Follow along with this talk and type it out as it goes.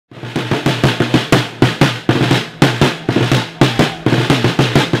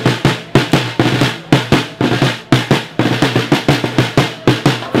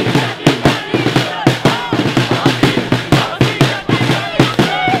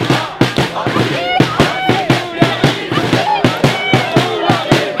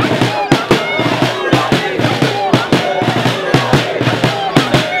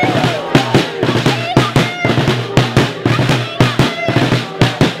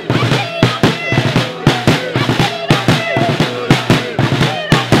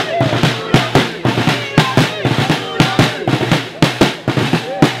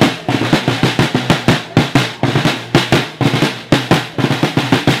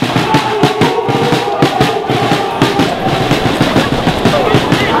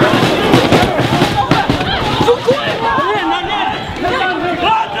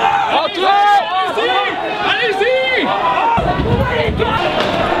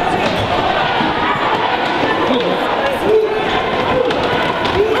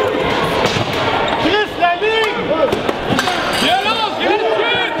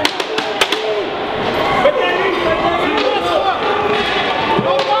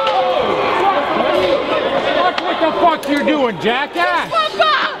un jackass!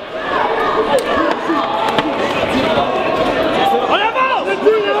 On avance!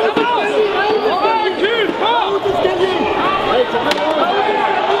 On recule pas!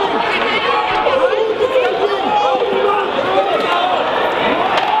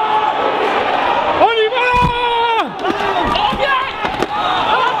 On y va!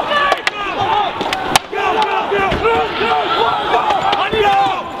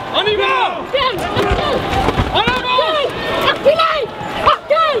 On y va! On avance! Reculez!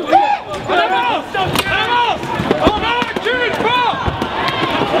 Recule! On avance! On avance! On recule pas!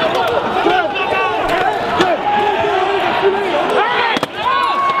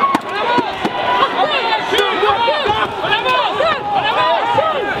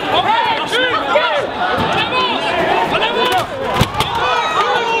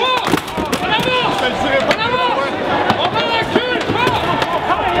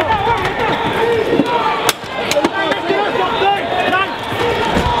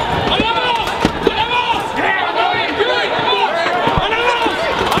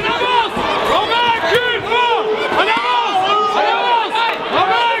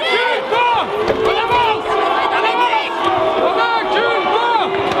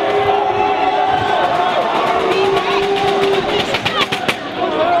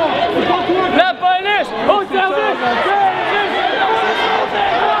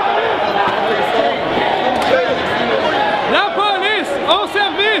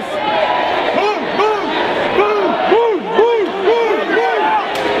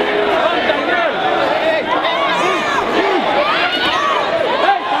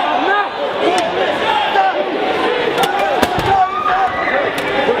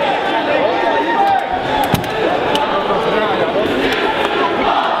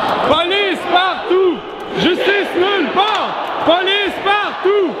 Police partout!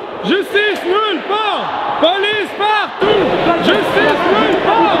 Justice nulle part! Police partout! Justice nulle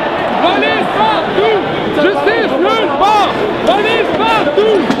part! Police partout! Justice nulle part! Police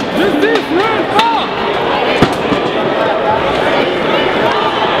partout! Justice nulle part!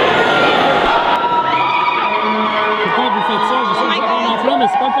 Pourquoi vous faites ça? Je sais que vous avez un emploi, mais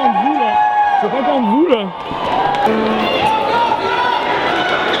c'est pas contre vous, là. C'est pas contre vous, là.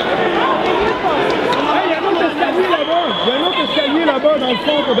 Il y a un autre escalier là-bas dans le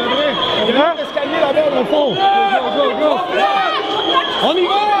fond pour de vrai. Il y a un autre escalier là-bas dans le fond. Go, go, go. On y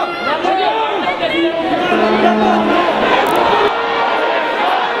va!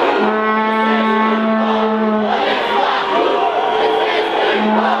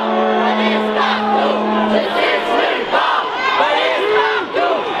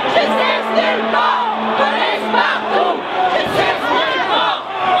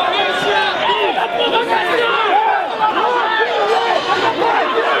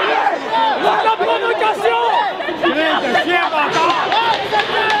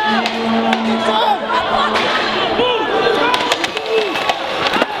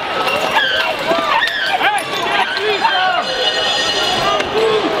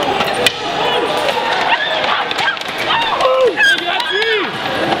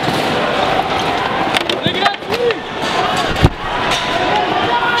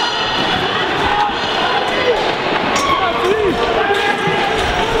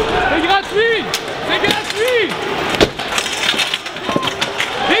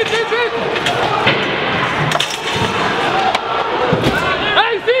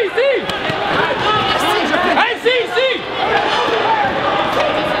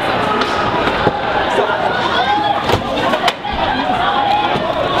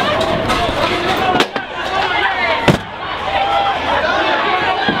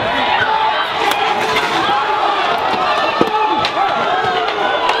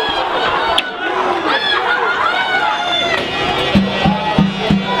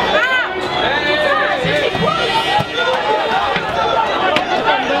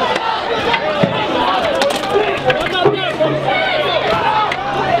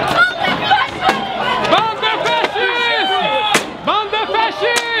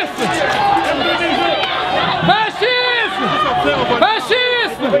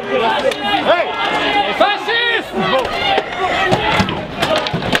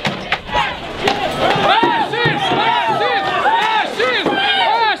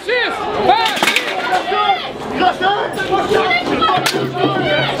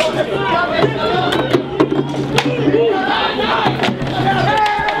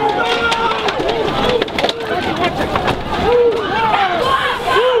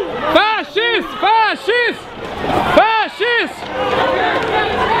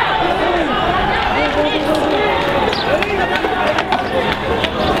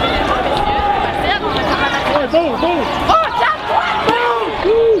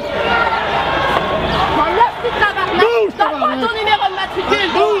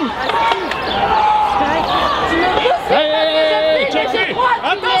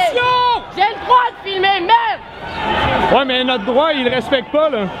 Ouais, mais notre droit, il le respecte pas,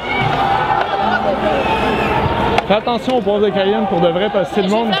 là. Fais attention aux pauses de Cayenne pour de vrai, parce que c'est le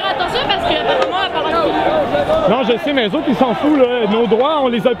monde. Je vais faire attention parce que apparemment, la parole. Non, je sais, mais eux autres, ils s'en foutent, là. Nos droits, on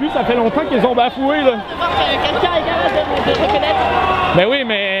les a plus, ça fait longtemps qu'ils ont bafoué, là. Quelqu'un est capable de reconnaître. Ben oui,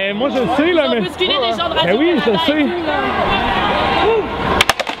 mais moi, je le sais, là. Ils ont bousculé des gens de radio. Ben oui, je sais.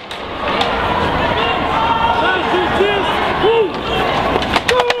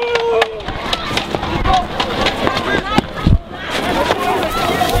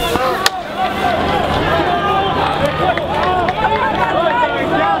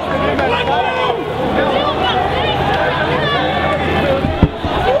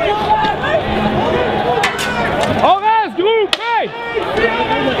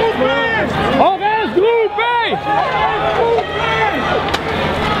 On reste groupés!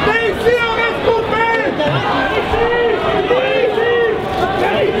 Mais ici, on reste groupés!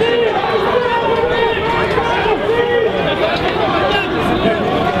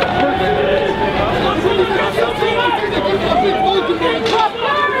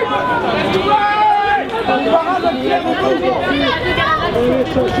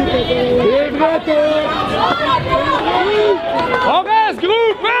 On reste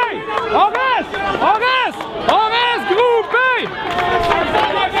groupés! On reste groupés!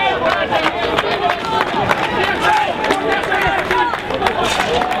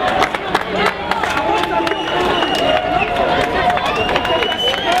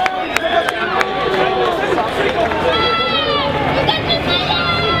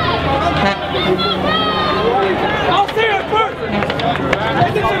 Pensez un peu!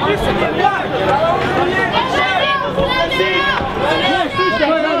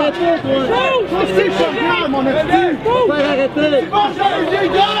 Mon esti, faut faire arrêter! Tu manges dans les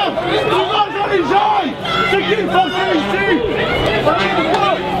gars! Tu manges dans les gens! C'est qui le font ça ici?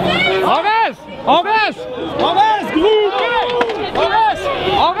 On reste groupés!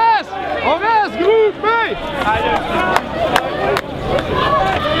 On reste groupés!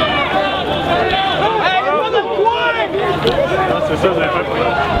 Hey, pas de coin! C'est ça, vous avez fait.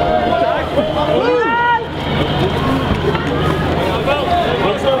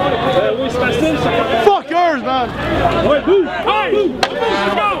 Oui, c'est facile, ça. Fuckers, man! Ouais, bouge! Hey!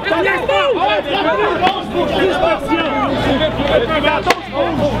 On y est pas!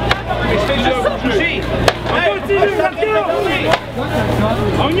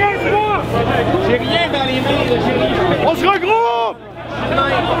 J'ai rien dans les mains, j'ai rien. On se regroupe!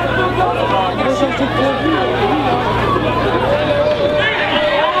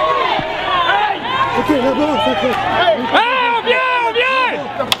 Ok, là-bas, ça fait. Hey, on vient!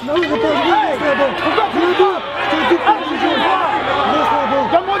 Non, je pas vu, c'est là-bas. Pourquoi tu le dis? C'est tout pour que je vois. Reste là-bas.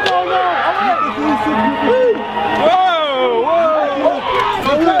 Donne-moi ton nom!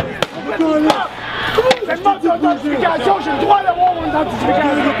 C'est pas ton identification, j'ai le droit d'avoir mon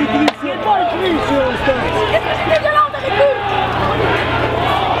identification. C'est pas écrit sur le stand. Qu'est-ce que de l'ordre avec vous?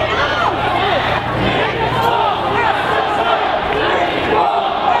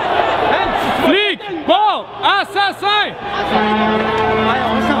 Flic! Bon! Assassin!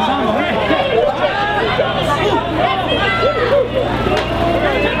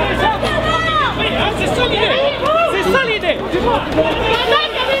 C'est ça l'idée! C'est ça l'idée!